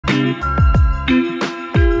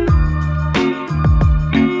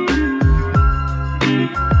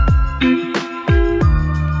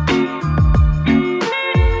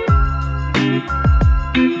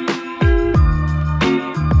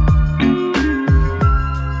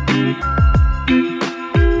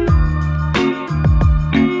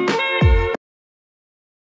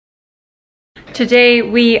Today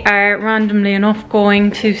we are randomly enough going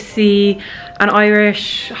to see an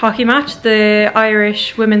Irish hockey match. The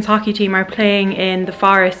Irish women's hockey team are playing in the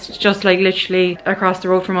Forest, just like literally across the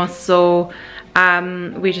road from us, so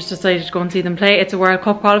we just decided to go and see them play. It's a World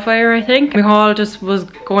Cup qualifier, I think. Micheál just was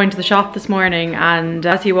going to the shop this morning, and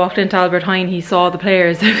as he walked into Albert Heijn he saw the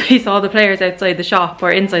players he saw the players outside the shop or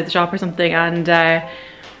inside the shop or something, and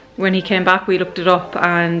when he came back we looked it up,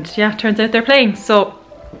 and yeah, turns out they're playing, so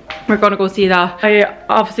we're gonna go see that.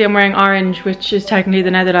 Obviously I'm wearing orange, which is technically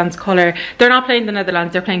the Netherlands colour. They're not playing the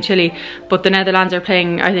Netherlands, they're playing Chile, but the Netherlands are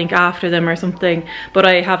playing, I think, after them or something. But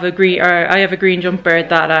I have a green jumper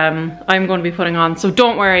that I'm going to be putting on. So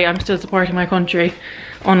don't worry, I'm still supporting my country,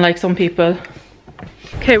 unlike some people.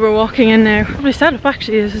 Okay, we're walking in now. Probably set up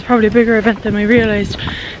actually. This is probably a bigger event than we realised.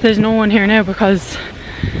 There's no one here now because,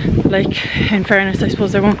 like, in fairness, I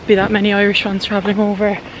suppose there won't be that many Irish fans travelling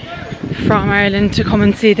over from Ireland to come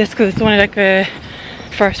and see this, because it's only like a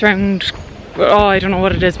first round, oh I don't know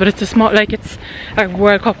what it is, but it's a small, like it's a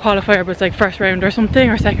World Cup qualifier, but it's like first round or something,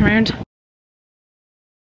 or second round.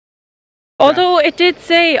 Although it did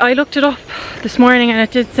say, I looked it up this morning and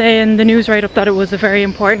it did say in the news write-up that it was a very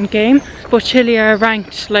important game, but Chile are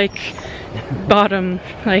ranked like bottom,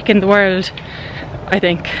 like in the world, I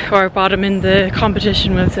think, or bottom in the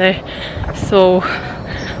competition, we'll say. So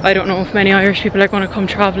I don't know if many Irish people are going to come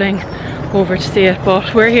travelling over to see it,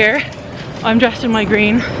 but we're here. I'm dressed in my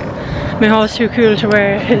green. Micheál's too cool to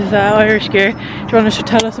wear his Irish gear. Do you want to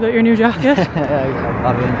tell us about your new jacket? I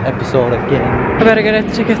have an episode again. I better get out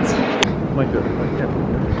the tickets. Might be.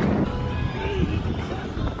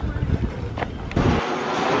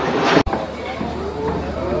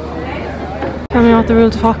 Tell me what the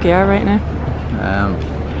rules of hockey are right now. I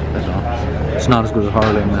don't know. It's not as good as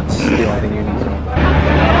hurling, that's the only thing you need to know.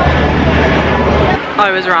 I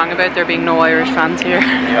was wrong about there being no Irish fans here.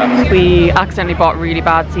 Yeah. We accidentally bought really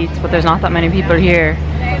bad seats, but there's not that many people here.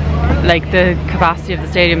 Like, the capacity of the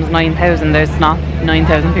stadium is 9,000, there's not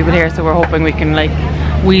 9,000 people here, so we're hoping we can like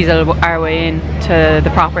weasel our way in to the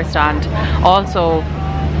proper stand. Also,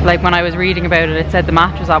 like when I was reading about it, it said the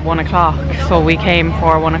match was at 1 o'clock, so we came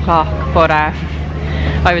for 1 o'clock, but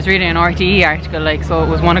I was reading an RTE article, like, so it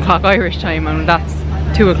was 1 o'clock Irish time, and that's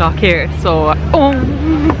 2 o'clock here, so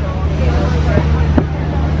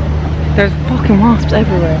there's fucking wasps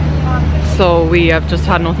everywhere. So we have just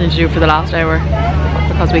had nothing to do for the last hour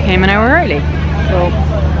because we came an hour early. So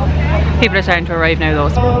people are starting to arrive now though.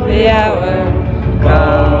 The hour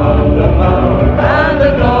come and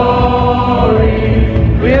the glory,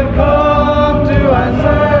 we have come to answer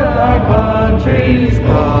our country's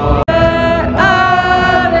call.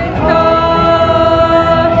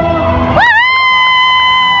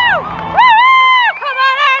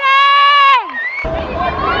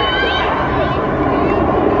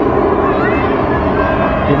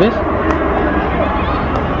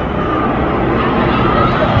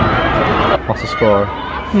 What's the score?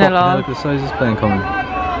 0-0. The size is playing coming.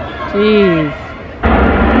 Jeez.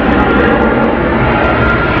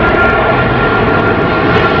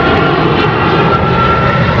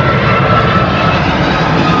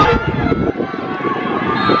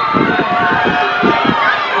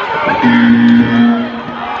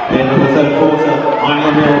 In the third quarter,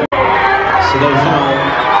 Ireland slow foul.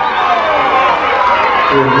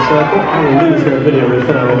 We're in the circle, and we'll lose here a video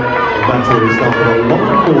referral. The battle will start with a long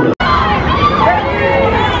corner.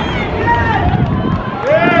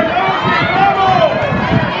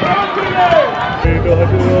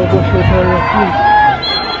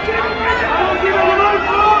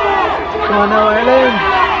 Come on now, Ireland!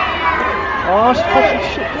 Oh,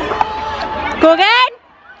 Go again!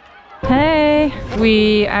 Hey!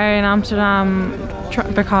 We are in Amsterdam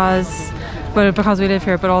because we live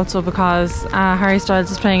here, but also because Harry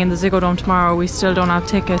Styles is playing in the Ziggo Dome tomorrow. We still don't have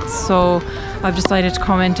tickets, so I've decided to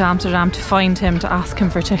come into Amsterdam to find him, to ask him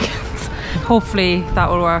for tickets. Hopefully that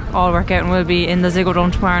will all work out, and we'll be in the Ziggo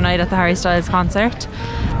Dome tomorrow night at the Harry Styles concert.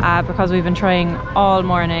 Because we've been trying all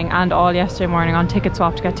morning and all yesterday morning on Ticket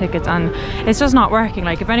Swap to get tickets, and it's just not working.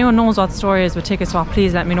 Like, if anyone knows what the story is with Ticket Swap,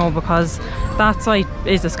 please let me know, because that site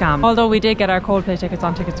is a scam. Although we did get our Coldplay tickets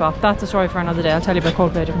on Ticket Swap. That's a story for another day. I'll tell you about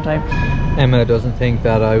Coldplay a different time. Emma doesn't think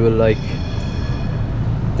that I will like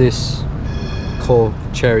this Coke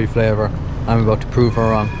cherry flavour. I'm about to prove her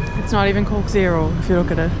wrong. It's not even Coke Zero if you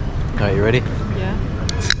look at it. Alright, you ready? Yeah.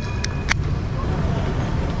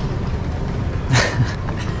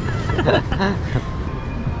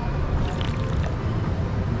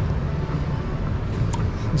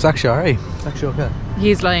 It's actually alright. It's actually okay.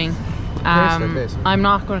 He's lying. Taste it. I'm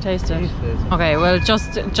not going to taste it. Okay, well,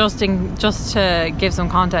 just to give some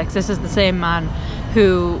context, this is the same man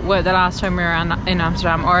who, well, the last time we were in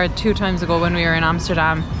Amsterdam, or 2 times ago when we were in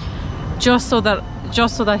Amsterdam, just so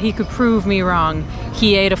that he could prove me wrong,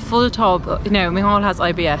 he ate a full tub. Now, Michal has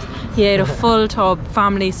IBS. He ate a full tub,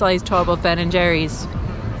 family-sized tub of Ben and Jerry's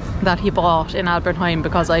that he bought in Albert Heijn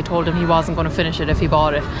because I told him he wasn't going to finish it if he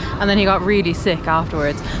bought it, and then he got really sick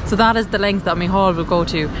afterwards. So that is the length that Michal will go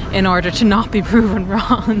to in order to not be proven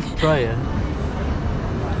wrong. Try it.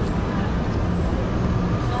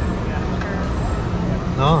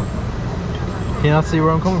 No. Can you not see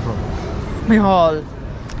where I'm coming from? Michal,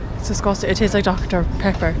 it's disgusting. It tastes like Dr.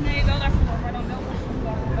 Pepper.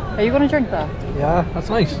 Are you going to drink that? Yeah, that's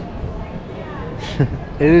nice.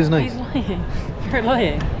 It is nice. He's lying. You're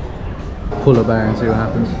lying. Pull a bar and see what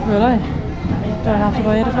happens. Will I? Do I have to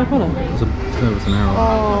buy it if I pull it? It's an arrow.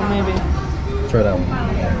 Oh, maybe. Try that one.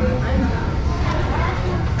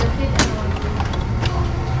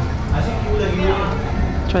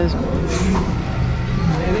 Try this one.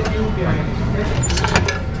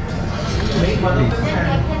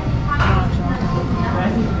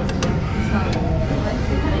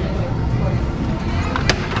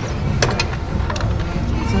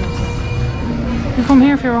 You come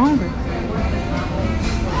here if you're hungry.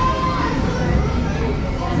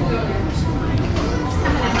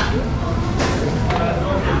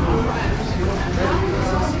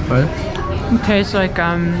 Right? It tastes like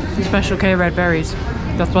Special K red berries.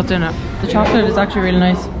 That's what's in it. The chocolate is actually really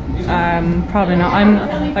nice. Probably not.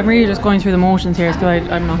 I'm really just going through the motions here because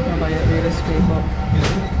I'm not going to buy it realistically, but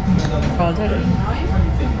I'll take it.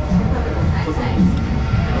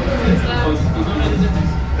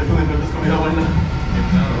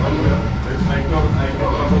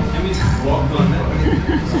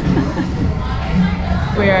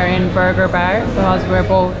 We are in Burger Bar because we're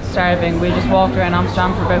both starving. We just walked around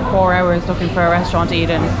Amsterdam for about 4 hours looking for a restaurant to eat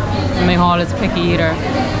in. Michal is a picky eater,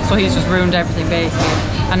 so he's just ruined everything basically.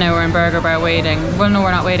 And now we're in Burger Bar waiting. Well, no,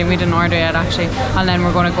 we're not waiting. We didn't order yet actually. And then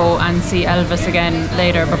we're going to go and see Elvis again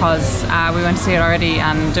later because we went to see it already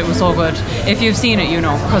and it was so good. If you've seen it, you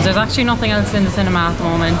know, because there's actually nothing else in the cinema at the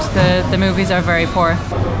moment. The movies are very poor.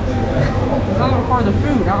 Not for the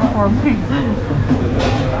food, not for me.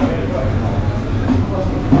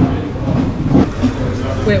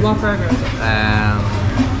 Wait, what burger?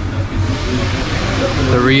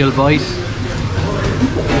 The real bite.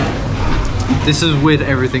 This is with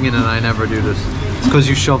everything in it, I never do this. It's because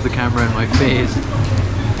you shove the camera in my face.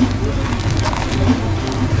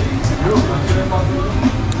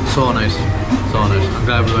 So nice. So nice. I'm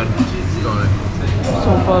glad we went. So nice.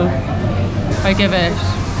 So full. I give it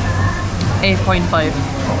 8.5.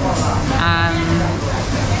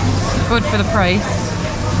 Good for the price.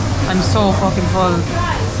 I'm so fucking full.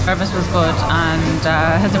 Service was good and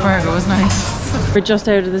the burger was nice. We're just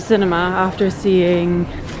out of the cinema after seeing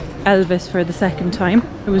Elvis for the second time.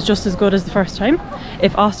 It was just as good as the first time.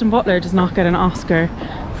 If Austin Butler does not get an Oscar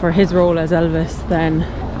for his role as Elvis, then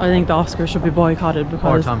I think the Oscar should be boycotted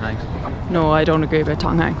because... Or Tom Hanks. No, I don't agree about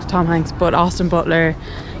Tom Hanks, but Austin Butler,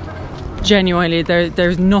 genuinely,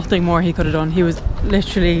 there's nothing more he could have done. He was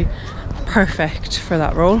literally perfect for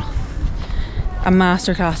that role. A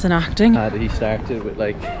masterclass in acting. He started with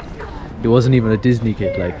like, he wasn't even a Disney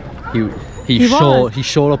kid. Like he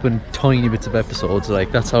showed up in tiny bits of episodes.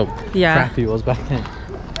 Like that's how crap he was back then.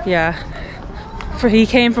 Yeah, he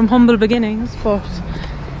came from humble beginnings, but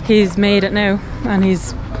he's made it now, and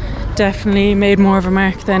he's definitely made more of a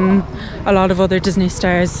mark than a lot of other Disney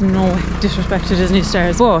stars. No disrespect to Disney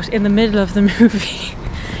stars, but in the middle of the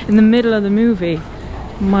movie,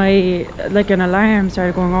 my an alarm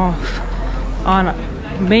started going off on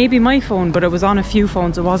maybe my phone, but it was on a few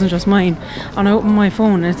phones, it wasn't just mine. And I opened my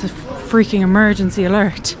phone and it's a freaking emergency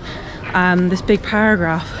alert, this big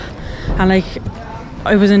paragraph, and like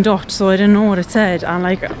I was in Dutch so I didn't know what it said, and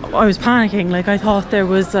like I was panicking. Like I thought there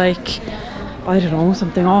was like, I don't know,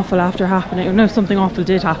 something awful after happening. No, something awful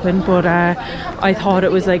did happen, but I thought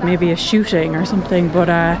it was like maybe a shooting or something, but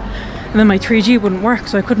and then my 3G wouldn't work,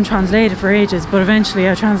 so I couldn't translate it for ages. But eventually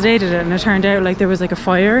I translated it and it turned out like there was like a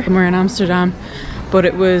fire, and we're in Amsterdam, but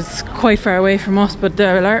it was quite far away from us. But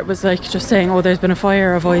the alert was like just saying, oh, there's been a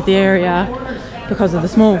fire, avoid the area because of the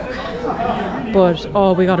smoke. But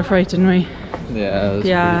oh, we got a fright, didn't we?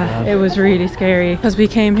 Yeah, it was really scary because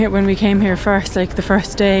when we came here first, like the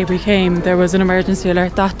first day we came, there was an emergency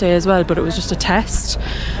alert that day as well, but it was just a test.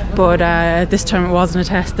 But this time it wasn't a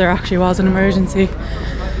test, there actually was an emergency.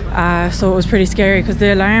 So it was pretty scary because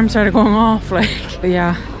the alarm started going off, like. But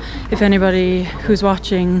yeah, if anybody who's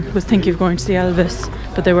watching was thinking of going to see Elvis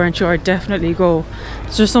but they weren't sure, definitely go.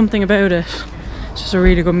 There's just something about it. It's just a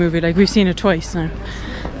really good movie. Like, we've seen it twice now,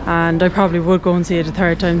 and I probably would go and see it a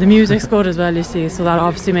third time. The music's good as well, you see, so that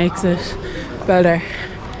obviously makes it better.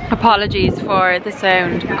 Apologies for the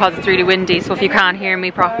sound because it's really windy, so if you can't hear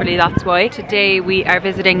me properly, that's why. Today we are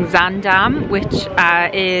visiting Zaandam, which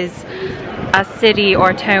is a city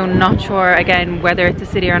or town, not sure again whether it's a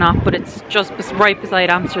city or not, but it's just right beside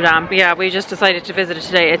Amsterdam. But yeah, we just decided to visit it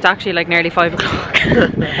today. It's actually like nearly 5 o'clock.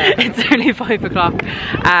 It's nearly 5 o'clock.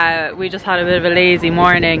 We just had a bit of a lazy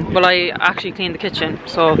morning. Well, I actually cleaned the kitchen,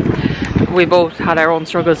 so we both had our own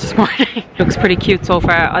struggles this morning. Looks pretty cute so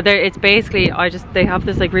far. It's basically, they have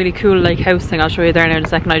this like really cool like house thing. I'll show you there in a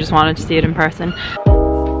second. I just wanted to see it in person.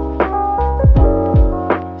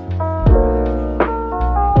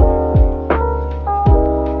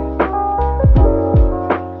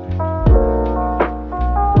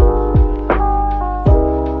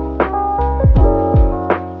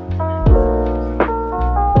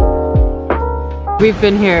 We've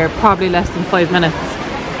been here probably less than 5 minutes,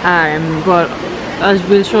 but as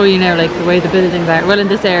we'll show you now, like the way the buildings are, well, in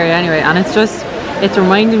this area anyway, and it's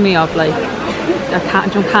reminding me of like a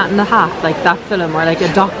Cat in the Hat, like that film, or like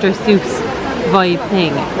a Dr. Seuss vibe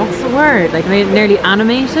thing. What's the word? Like nearly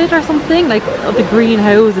animated or something, like of the green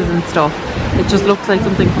houses and stuff. It just looks like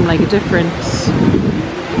something from like a different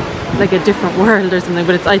world or something,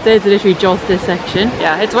 but I'd say it's literally just this section.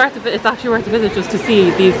 Yeah, it's actually worth a visit just to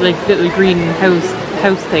see these like little green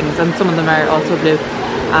house things, and some of them are also blue.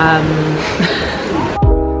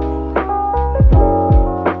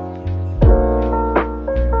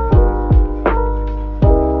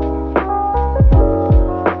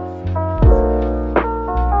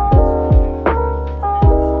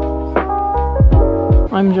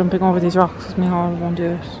 I'm jumping over these rocks because my hall won't do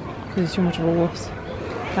it because he's too much of a wuss.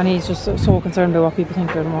 And he's just so concerned about what people think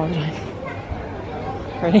about him all the time.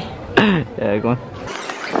 Ready? Yeah, go on.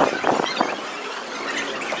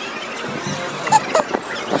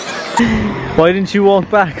 Why didn't you walk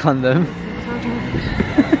back on them?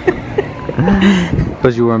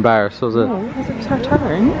 Because you were embarrassed, was it? No, because it was her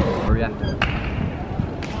turn. Or reacting.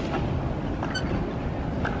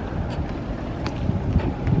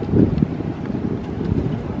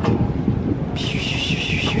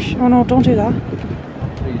 Oh no, don't do that.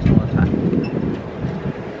 Please don't attack.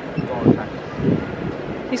 Don't attack.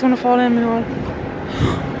 He's gonna fall in, Meryl.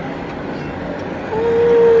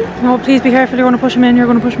 No, please be careful, you're gonna push him in, you're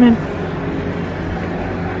gonna push him in.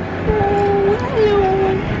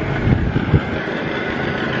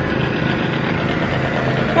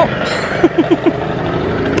 Oh.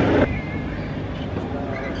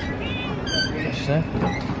 What'd you say?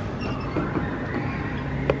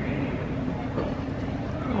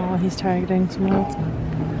 Oh, he's targeting someone else.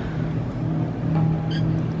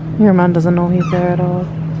 Your man doesn't know he's there at all.